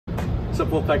What's up,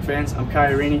 Wolfpack fans? I'm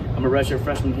Orine. I'm a redshirt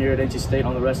freshman here at NC State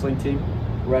on the wrestling team.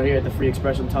 We're out here at the Free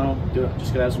Expression Tunnel.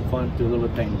 Just gonna have some fun, do a little bit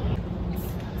of painting.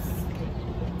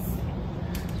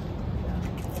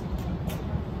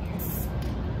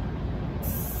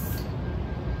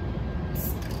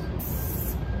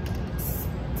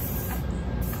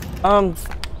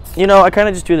 You know, I kind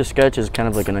of just do the sketch as kind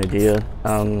of like an idea.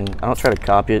 I don't try to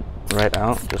copy it right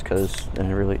out just because it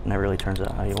never really turns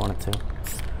out how you want it to.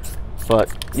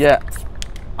 But yeah,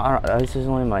 this is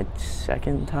only my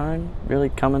second time really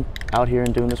coming out here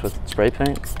and doing this with spray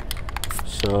paint.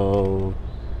 So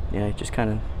yeah, just kind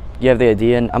of, you have the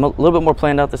idea, and I'm a little bit more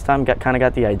planned out this time. Kind of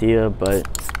got the idea, but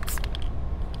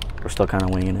we're still kind of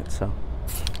winging it. So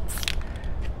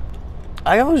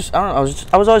I always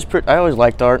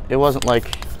liked art. It wasn't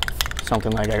like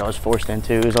something like I was forced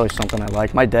into. It was always something I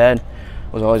liked. My dad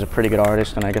was always a pretty good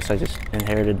artist, and I guess I just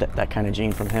inherited that kind of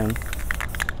gene from him.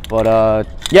 But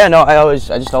yeah, no, I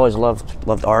just always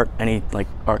loved art. Any like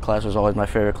art class was always my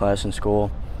favorite class in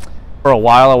school. For a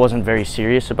while, I wasn't very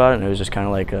serious about it, and it was just kind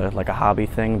of like a hobby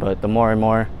thing. But the more and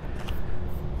more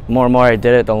I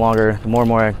did it,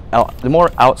 the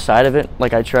more outside of it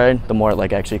like I tried, the more it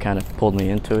like actually kind of pulled me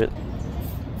into it.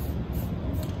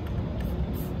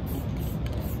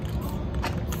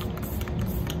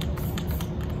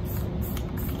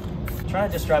 Trying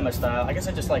to describe my style, I guess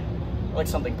I just like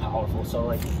something powerful. So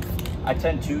like I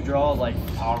tend to draw like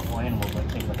powerful animals, like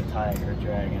things like a tiger, a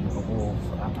dragon, a wolf.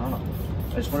 I don't know.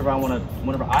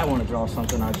 Whenever I want to draw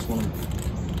something, I just want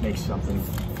to make something,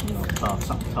 you know, tough,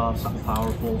 something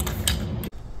powerful.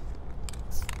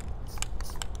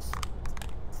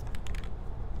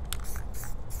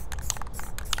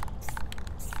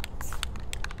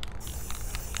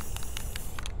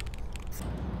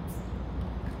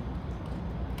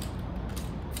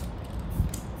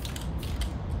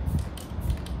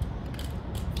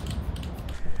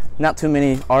 Not too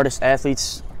many artists,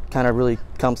 athletes kind of really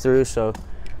come through, so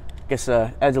I guess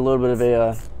adds a little bit of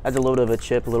a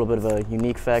chip, a little bit of a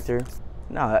unique factor.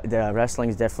 No, the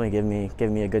wrestling's definitely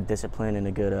given me a good discipline and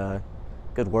a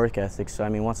good work ethic. So I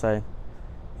mean, once we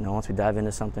dive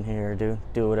into something here, or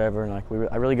do whatever, and like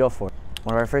I really go for it.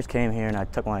 When I first came here and I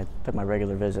took my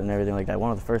regular visit and everything like that,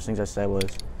 one of the first things I said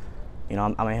was, you know,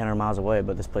 I'm 800 miles away,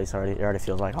 but this place already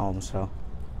feels like home. So.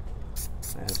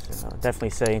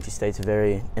 Definitely say NC State's a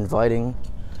very inviting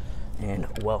and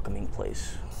welcoming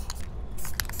place.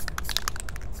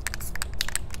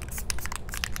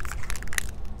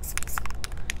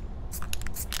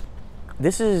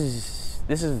 This is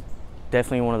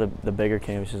definitely one of the bigger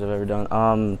canvases I've ever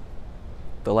done.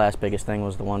 The last biggest thing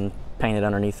was the one painted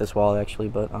underneath this wall, actually.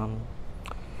 But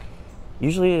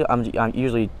usually I'm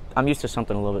used to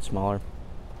something a little bit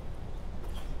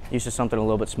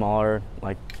smaller.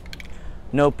 Like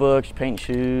notebooks, paint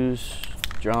shoes,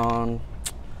 drawn,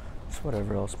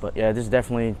 whatever else. But yeah, this is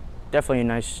definitely a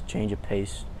nice change of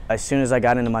pace. As soon as I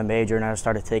got into my major and I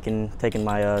started taking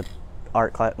my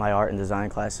art and design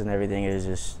classes and everything,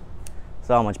 it's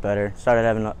all much better.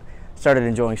 Started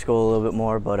enjoying school a little bit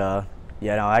more. But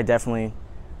yeah, no,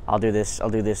 I'll do this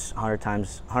 100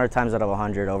 times out of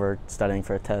 100 over studying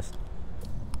for a test.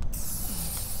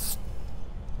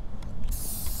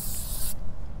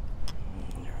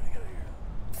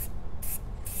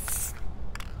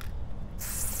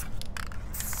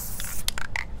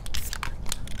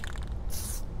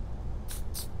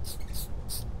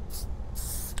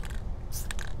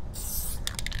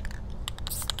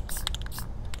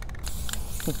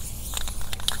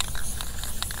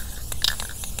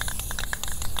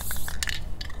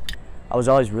 I was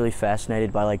always really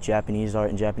fascinated by like Japanese art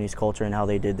and Japanese culture and how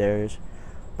they did theirs.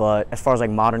 But as far as like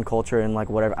modern culture and like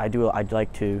whatever I do, I'd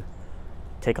like to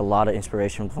take a lot of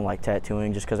inspiration from like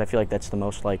tattooing, just because I feel like that's the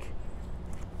most like,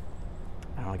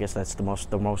 I don't know, I guess that's the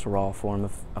most raw form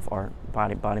of art,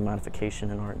 body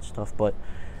modification and art and stuff. But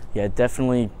yeah,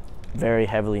 definitely very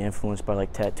heavily influenced by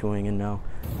like tattooing and now.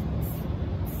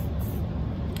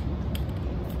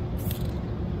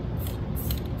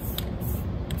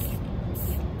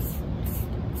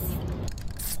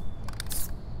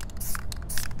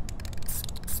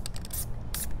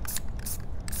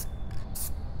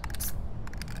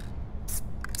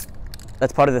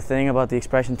 That's part of the thing about the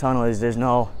Expression Tunnel is there's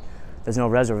no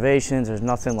reservations. There's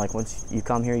nothing like once you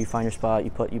come here, you find your spot, you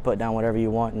put down whatever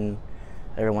you want, and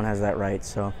everyone has that right.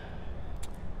 So.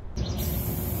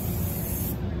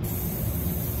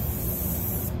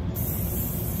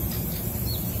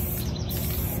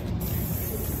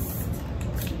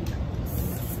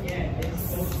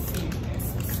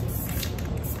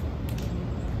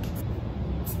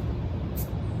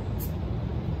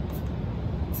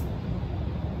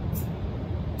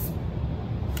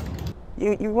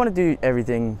 you want to do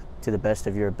everything to the best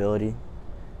of your ability,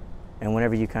 and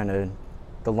whenever you kind of,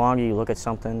 the longer you look at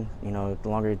something, you know,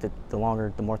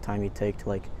 the more time you take to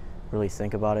like really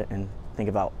think about it and think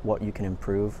about what you can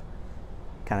improve.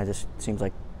 Kind of just seems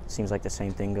like the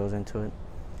same thing goes into it.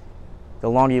 The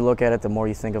longer you look at it, the more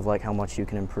you think of like how much you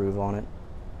can improve on it.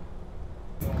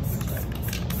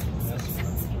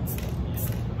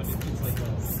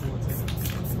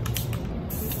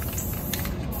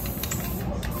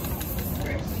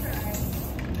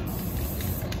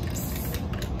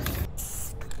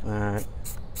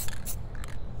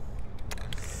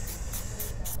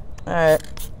 Alright,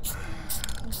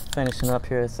 finishing up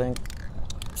here, I think.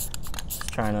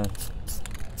 Just trying to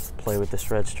play with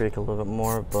this red streak a little bit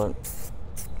more, but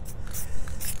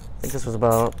I think this was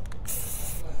about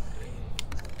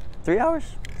 3 hours?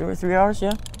 2 or 3 hours,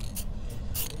 yeah.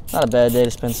 Not a bad day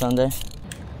to spend Sunday.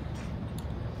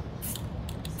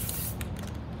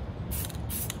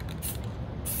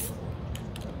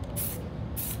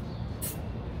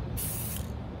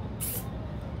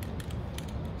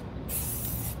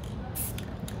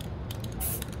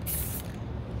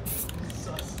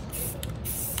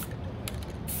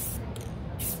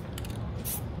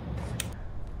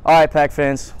 All right, Pack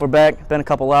fans, we're back. Been a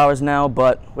couple hours now,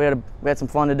 but we had some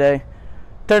fun today.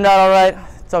 Turned out all right.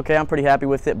 It's okay. I'm pretty happy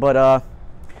with it. But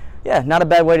yeah, not a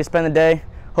bad way to spend the day.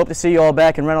 Hope to see you all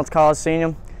back in Reynolds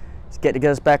Coliseum. Let's get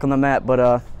us back on the map. But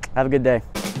have a good day.